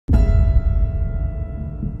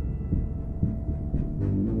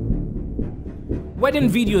Wedding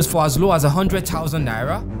videos for as low as 100,000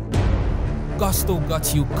 naira? Gusto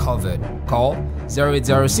got you covered. Call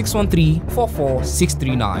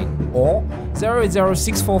 080-613-44639 or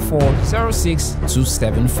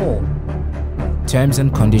 080-644-06274. Terms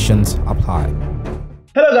and conditions apply.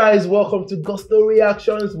 Hello guys, welcome to Gusto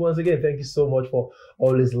Reactions. Once again, thank you so much for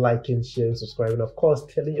always liking, sharing, subscribing, of course,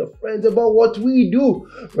 telling your friends about what we do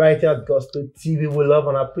right here at Gusto TV. We love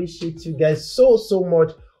and appreciate you guys so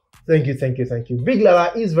much. Thank you. Big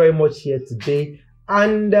Lala is very much here today,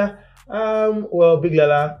 and well, Big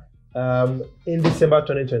Lala in December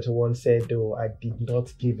 2021 said, "Oh, I did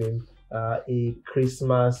not give him a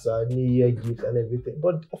Christmas, New Year gift and everything."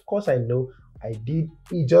 But of course, I know I did.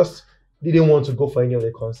 He just didn't want to go for any of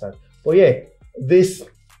the concerts. But yeah, this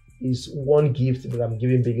is one gift that I'm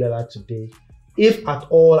giving Big Lala today. If at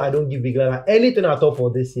all I don't give Big Lala anything at all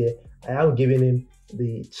for this year, I am giving him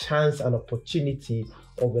the chance and opportunity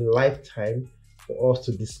of a lifetime for us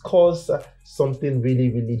to discuss something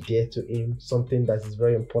really dear to him, something that is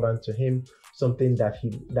very important to him, something that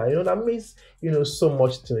that means so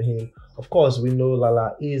much to him. Of course, we know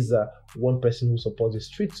Lala is one person who supports the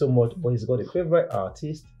street so much, but he's got a favorite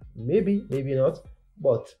artist. Maybe not,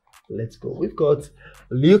 but let's go. We've got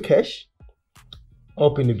Lil Kesh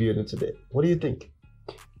up in the building today. What do you think?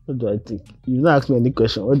 What do I think? You don't ask me any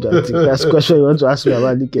question. What do I think? That's the question you want to ask me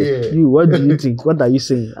about Lil Kesh. Yeah. What do you think? What are you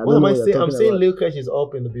saying? What am I saying? I'm saying Lil Kesh is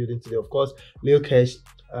up in the building today. Of course, Lil Kesh,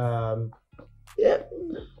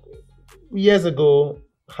 years ago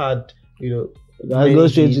had I go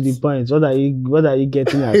straight to the point. What are you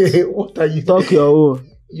getting at? What are you talk your own?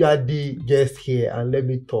 You are the guest here, and let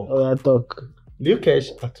me talk. Oh, yeah, talk. Lil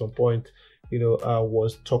Kesh at some point,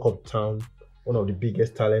 was talk of town, one of the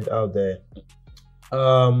biggest talent out there.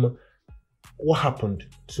 What happened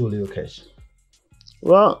to Lil Kesh?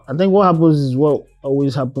 Well, I think what happens is what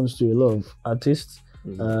always happens to a lot of artists.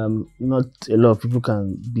 Not a lot of people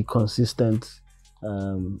can be consistent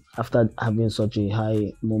after having such a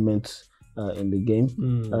high moment in the game.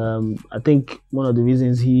 I think one of the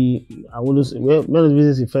reasons he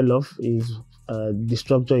fell off is the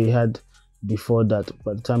structure he had before that.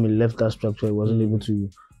 By the time he left that structure, he wasn't able to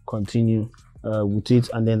continue with it.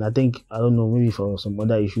 And then I think, I don't know, maybe for some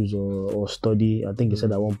other issues or study, I think he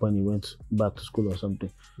said at one point he went back to school or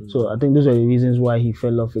something. So I think those are the reasons why he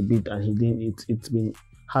fell off a bit, and he didn't. It's been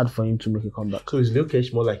hard for him to make a comeback. So is Lil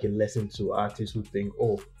Kesh more like a lesson to artists who think,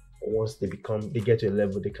 oh, once they get to a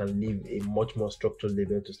level, they can leave a much more structured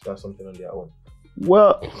label to start something on their own?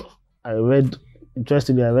 Well,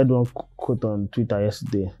 interestingly, I read one quote on Twitter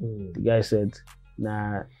yesterday. The guy said,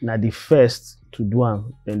 "Nah, the first to do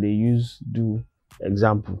one, then they do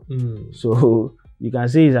example." So you can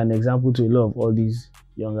say he's an example to a lot of all these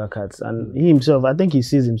younger cats, and he himself, I think he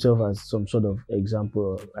sees himself as some sort of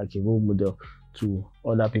example, like a role model to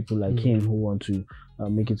other people like him who want to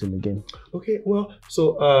make it in the game. Okay, well,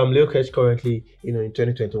 so Lil Kesh currently, in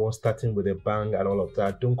 2021, starting with a bang and all of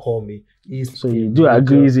that. Don't call me. So you do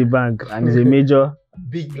agree he's a bang and he's a major?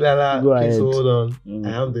 Big Lala, please hold on.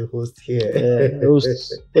 I am the host here.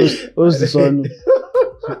 Host the son.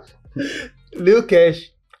 Lil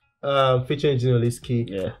Kesh, featuring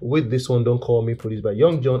Zinoleesky, with this one, Don't Call Me, produced by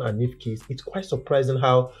Young John and Nif Keys. It's quite surprising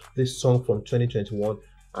how this song from 2021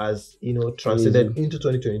 has translated into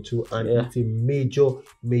 2022, and it's a major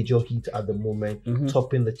hit at the moment,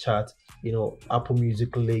 topping the chart. Apple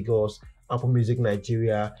Music Lagos, Apple Music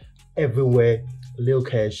Nigeria, everywhere. Lil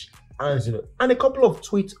Kesh and a couple of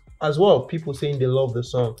tweets as well, people saying they love the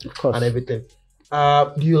song and everything.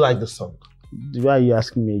 Do you like the song? Why are you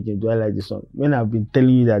asking me again? Do I like the song? When I've been telling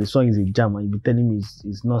you that the song is a jam and you've been telling me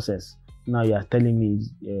it's nonsense, now you are telling me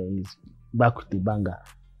it's back with the banger.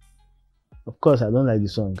 Of course, I don't like the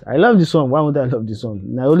song. I love the song. Why would I love the song?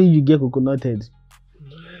 Now only you get coconut head.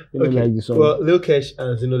 You don't like the song. Well, Lil Kesh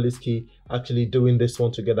and Zinoleesky actually doing this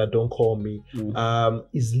one together, Don't Call Me.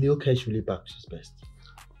 Is Lil Kesh really back to his best?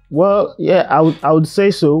 Well, yeah, I would say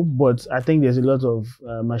so, but I think there's a lot of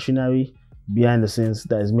machinery behind the scenes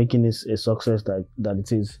that is making this a success that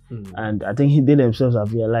it is. And I think they themselves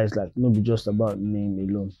have realized, like, not be just about name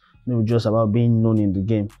alone, not just about being known in the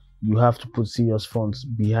game. You have to put serious funds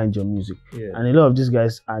behind your music. And a lot of these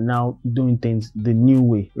guys are now doing things the new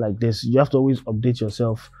way. Like this, you have to always update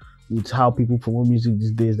yourself with how people promote music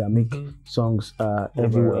these days that make songs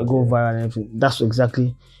everywhere, go viral and everything. That's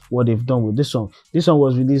exactly what they've done with this song. This song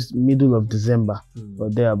was released middle of December, or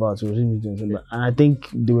thereabouts. It was released in December. And I think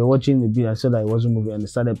they were watching the beat and said that it wasn't moving, and they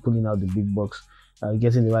started pulling out the big box,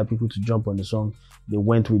 getting the right people to jump on the song. They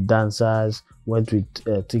went with dancers, went with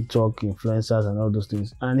TikTok influencers and all those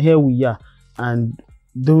things. And here we are, and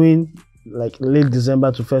doing like late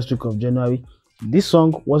December to first week of January, this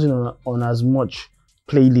song wasn't on as much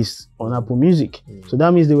playlists on Apple Music. So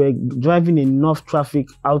that means they were driving enough traffic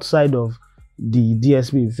outside of the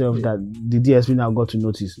DSP itself that the DSP now got to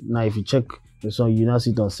notice. Now, if you check the song, you now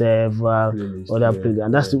see it on several other playlists,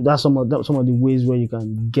 and that's some of the ways where you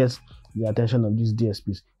can get the attention of these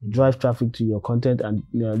DSPs. Drive traffic to your content, and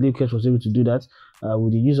Lil Kesh was able to do that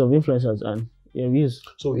with the use of influencers, and here he is.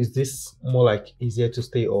 So is this more like easier to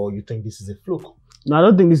stay, or you think this is a fluke? No, I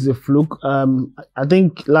don't think this is a fluke. I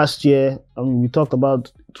think last year, we talked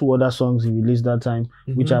about 2 other songs he released that time,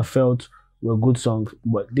 which I felt were good songs.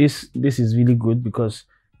 But this is really good because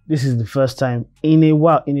this is the first time in a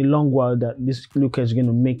long while, that this Lil Kesh is going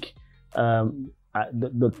to make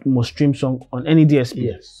the most streamed song on any DSP.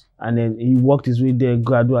 Yes. And then he worked his way there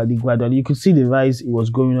gradually. You could see the rise. It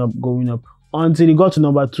was going up until he got to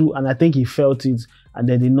number 2, and I think he felt it, and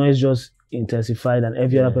then the noise just intensified, and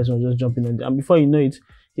every other person was just jumping on it. And before you know it,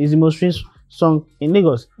 it's the most streamed song in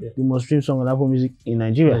Lagos, the most streamed song on Apple Music in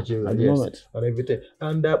Nigeria at the moment. And everything.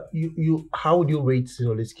 And how would you rate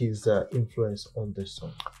Zinoleesky's influence on this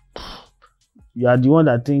song? You are the one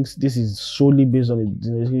that thinks this is solely based on the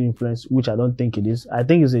Zinoleesky influence, which I don't think it is. I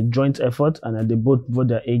think it's a joint effort, and they both brought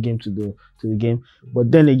their A game to the game.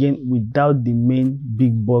 But then again, without the main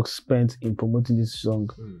big bucks spent in promoting this song,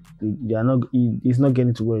 they are not. It's not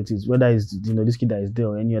getting to where it is. Whether it's Zinoleesky that is there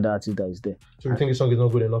or any other artist that is there. So you think the song is not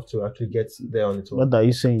good enough to actually get there on its own? What are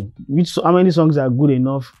you saying? How many songs are good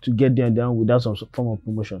enough to get there down without some form of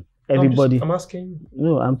promotion? Everybody. I'm asking.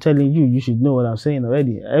 No, I'm telling you. You should know what I'm saying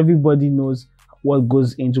already. Everybody knows what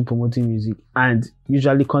goes into promoting music, and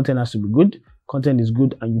usually content has to be good. Content is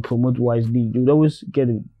good, and you promote wisely, you would always get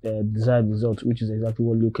a desired result, which is exactly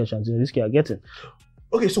what Lil Kesh and Zinoleesky are getting.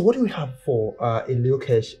 Okay, so what do we have for a Lil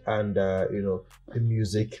Kesh and the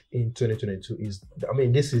music in 2022?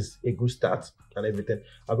 This is a good start and everything.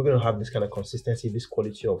 Are we going to have this kind of consistency, this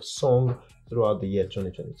quality of song throughout the year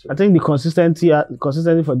 2022? I think the consistency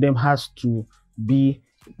for them has to be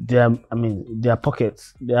their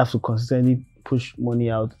pockets. They have to consistently push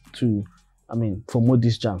money out to promote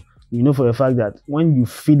this jam. You know for a fact that when you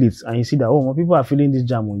feel it and you see that more people are feeling this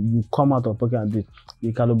jam, you come out of pocket and do it.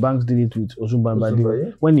 The Carlo Banks did it with Ozumba.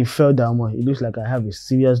 Yeah? When he fell down, it looks like I have a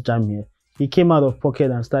serious jam here. He came out of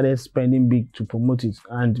pocket and started spending big to promote it,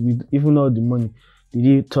 and with even all the money, did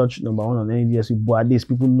he touch number 1 on any DSP? But at least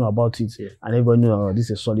people know about it, and everybody know this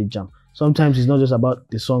is a solid jam. Sometimes it's not just about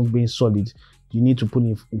the song being solid. You need to put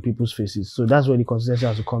it in people's faces. So that's where the consistency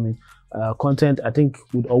has to come in. Content, I think,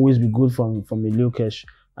 would always be good from a Lil Kesh,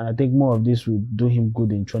 and I think more of this will do him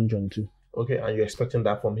good in 2022. Okay, and you're expecting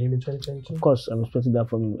that from him in 2022? Of course, I'm expecting that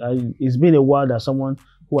from him. It's been a while that someone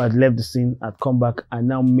who had left the scene had come back and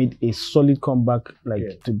now made a solid comeback.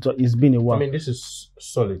 It's been a while. This is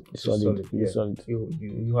solid. It's solid.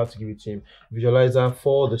 You have to give it to him. Visualizer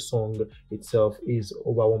for the song itself is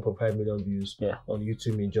over 1.5 million views on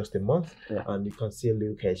YouTube in just a month, and you can see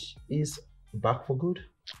Lil Kesh is back for good.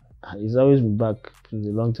 He's always been back since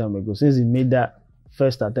a long time ago. Since he made that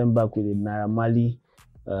first attempt back with the Naira Marley,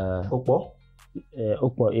 Okpo,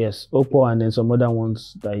 yes, Okpo, and then some other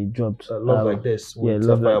ones that he dropped. Love Like This.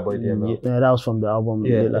 Love Like This. That was from the album.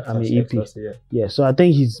 EP. So I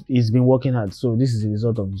think he's been working hard. So this is the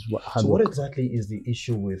result of his hard work. So what exactly is the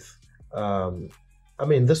issue with?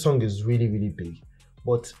 This song is really, really big,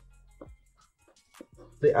 but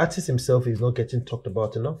the artist himself is not getting talked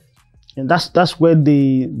about enough. And that's where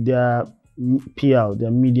their PR,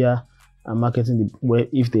 their media and marketing, where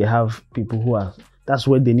if they have people who are, that's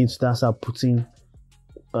where they need to start putting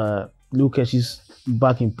Lil Kesh's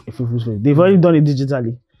back in people's face. They've already done it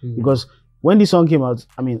digitally, because when the song came out,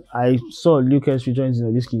 I saw Lil Kesh featuring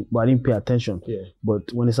Zinoleesky, but I didn't pay attention.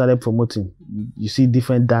 But when they started promoting, you see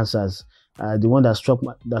different dancers. The one that struck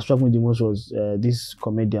me the most was this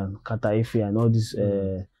comedian Kata Efe and all these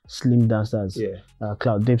slim dancers,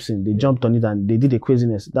 Cloud Dipson. They jumped on it and they did a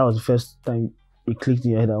craziness. That was the first time it clicked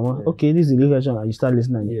in your head. I went, okay, this is the Lil Kesh, and you start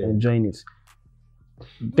listening and enjoying it.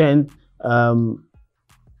 Then,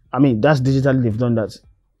 that's digitally they've done that.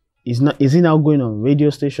 Is he now going on radio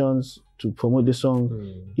stations to promote the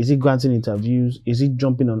song? Is he granting interviews? Is he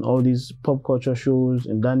jumping on all these pop culture shows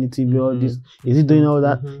and Danny TV? All this? Is he doing all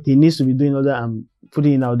that? He needs to be doing all that and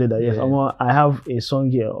putting it out there that I have a song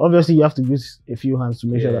here. Obviously, you have to use a few hands to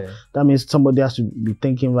make sure that means somebody has to be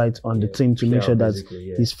thinking right on the team to make sure that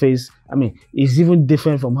his face. It's even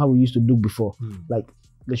different from how we used to do before. Like,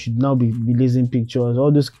 they should now be releasing pictures.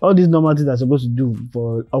 All these normal things they're supposed to do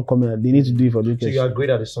for upcoming, they need to do it for Lil Kesh. So you agree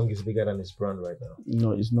that the song is bigger than its brand right now?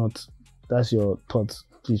 No, it's not. That's your thoughts.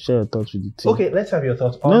 please share your thoughts with the team. Okay, let's have your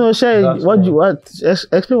thoughts. No, share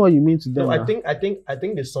explain what you mean to them. No, now. I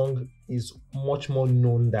think the song is much more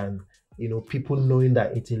known than people knowing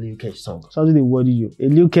that it's a Lil Kesh song. Something they worry you. A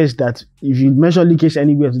Lil Kesh that if you mention Lil Kesh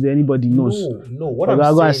anywhere today, anybody knows. No. What I'm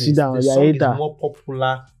saying is the song is more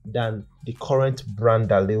popular than the current brand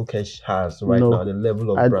that Lil Kesh has now. The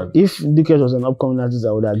level of brand. If Lil Kesh was an upcoming artist,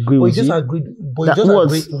 I would agree but with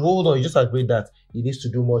you. Hold on, you just agreed that he needs to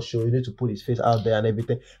do more show. He needs to put his face out there and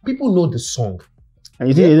everything. People know the song. And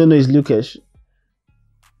you think they don't know it's Lil Kesh?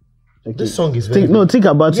 Okay. This song is very think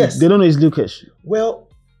about it. They don't know it's Lil Kesh. Well,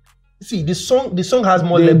 see, the song has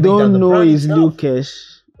more leverage than the brand. They don't know it's Lil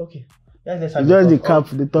Kesh. Okay. Yeah, just the cap,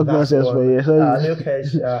 the talk nonsense for you. Lil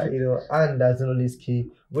Kesh, and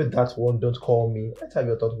Zinoleesky. With that one, don't call me. Let's have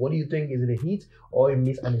your thoughts. What do you think? Is it a hit or a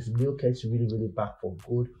miss? And is Lil Kesh really, really back for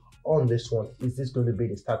good on this one? Is this going to be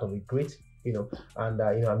the start of a great,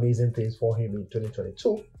 amazing things for him in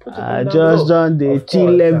 2022? I just done the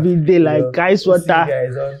chill every day like ice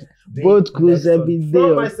water. Both cruise every day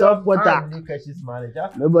on top water.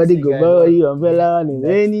 Nobody go borrow you umbrella on a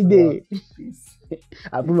rainy day.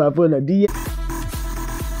 I put my phone on D.